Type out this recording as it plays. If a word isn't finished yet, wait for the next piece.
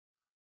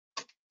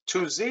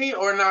To Z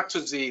or not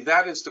to Z?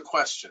 That is the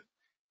question.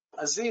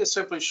 A Z is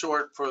simply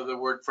short for the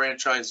word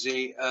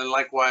franchisee, and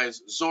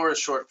likewise, ZOR is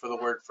short for the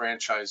word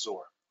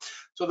franchisor.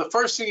 So the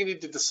first thing you need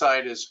to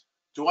decide is,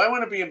 do I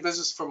want to be in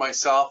business for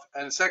myself?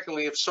 And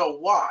secondly, if so,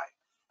 why?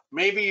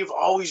 Maybe you've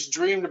always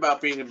dreamed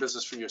about being in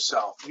business for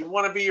yourself. You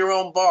want to be your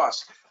own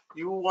boss.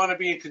 You want to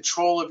be in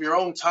control of your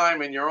own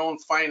time and your own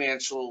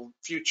financial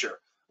future,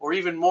 or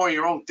even more,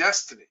 your own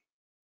destiny.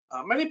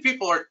 Many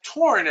people are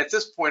torn at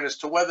this point as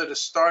to whether to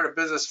start a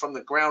business from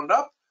the ground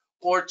up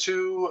or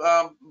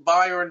to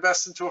buy or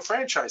invest into a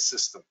franchise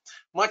system.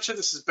 Much of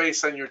this is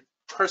based on your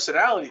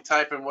personality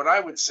type and what I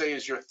would say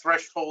is your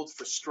threshold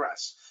for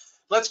stress.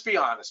 Let's be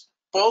honest,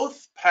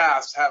 both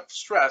paths have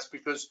stress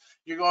because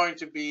you're going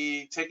to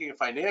be taking a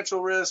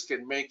financial risk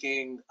and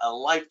making a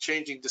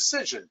life-changing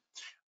decision,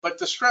 but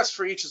the stress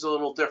for each is a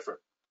little different.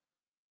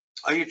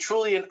 Are you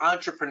truly an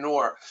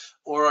entrepreneur,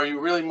 or are you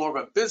really more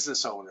of a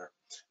business owner?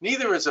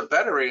 Neither is a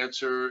better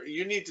answer.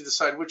 You need to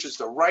decide which is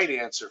the right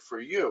answer for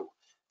you.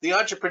 The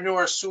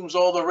entrepreneur assumes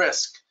all the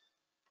risk,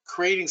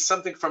 creating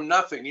something from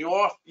nothing. You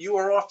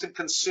are often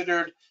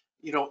considered,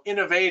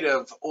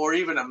 innovative or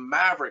even a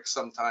maverick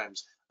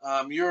sometimes.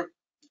 You're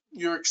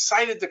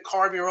excited to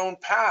carve your own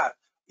path,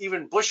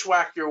 even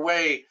bushwhack your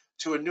way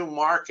to a new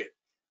market.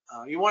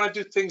 You want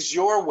to do things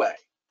your way.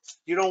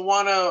 You don't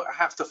want to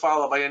have to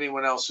follow by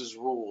anyone else's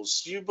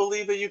rules. You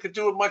believe that you could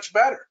do it much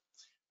better.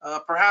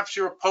 Perhaps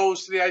you're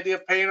opposed to the idea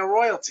of paying a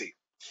royalty.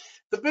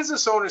 The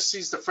business owner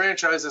sees the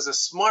franchise as a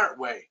smart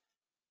way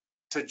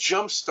to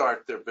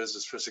jumpstart their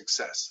business for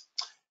success,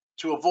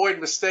 to avoid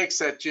mistakes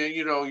that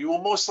you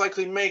will most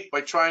likely make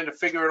by trying to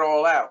figure it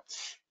all out.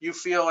 You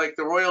feel like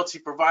the royalty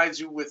provides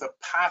you with a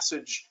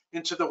passage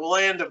into the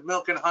land of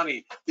milk and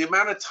honey. The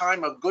amount of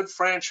time a good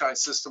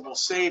franchise system will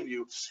save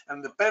you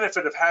and the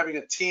benefit of having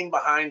a team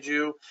behind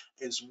you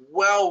is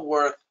well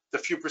worth the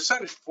few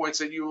percentage points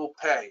that you will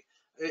pay.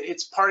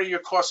 It's part of your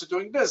cost of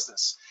doing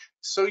business.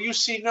 So you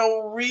see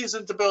no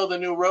reason to build a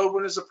new road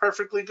when there's a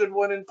perfectly good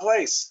one in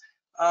place.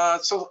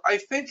 So I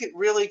think it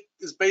really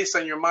is based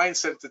on your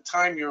mindset at the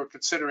time you're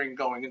considering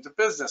going into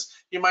business.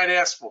 You might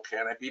ask, well,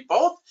 can I be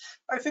both?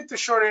 I think the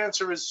short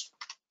answer is,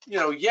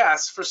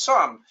 yes, for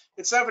some.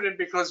 It's evident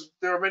because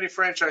there are many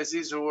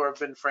franchisees who have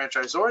been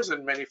franchisors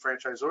and many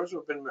franchisors who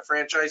have been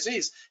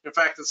franchisees. In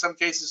fact, in some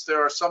cases,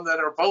 there are some that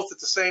are both at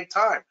the same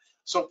time.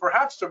 So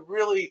perhaps the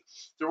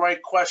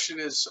right question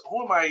is,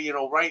 who am I,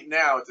 right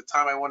now at the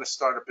time I want to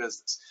start a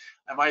business?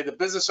 Am I the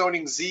business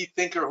owning Z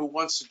thinker who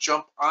wants to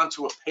jump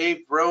onto a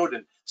paved road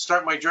and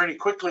start my journey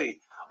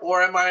quickly?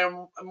 Or am I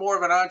more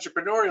of an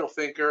entrepreneurial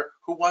thinker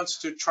who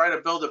wants to try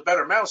to build a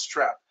better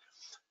mousetrap?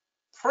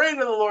 Pray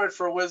to the Lord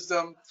for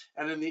wisdom,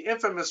 and in the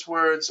infamous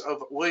words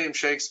of William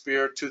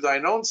Shakespeare, to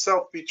thine own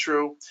self be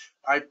true.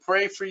 I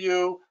pray for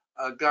you.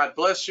 God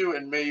bless you,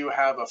 and may you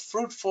have a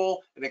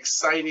fruitful and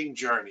exciting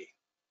journey.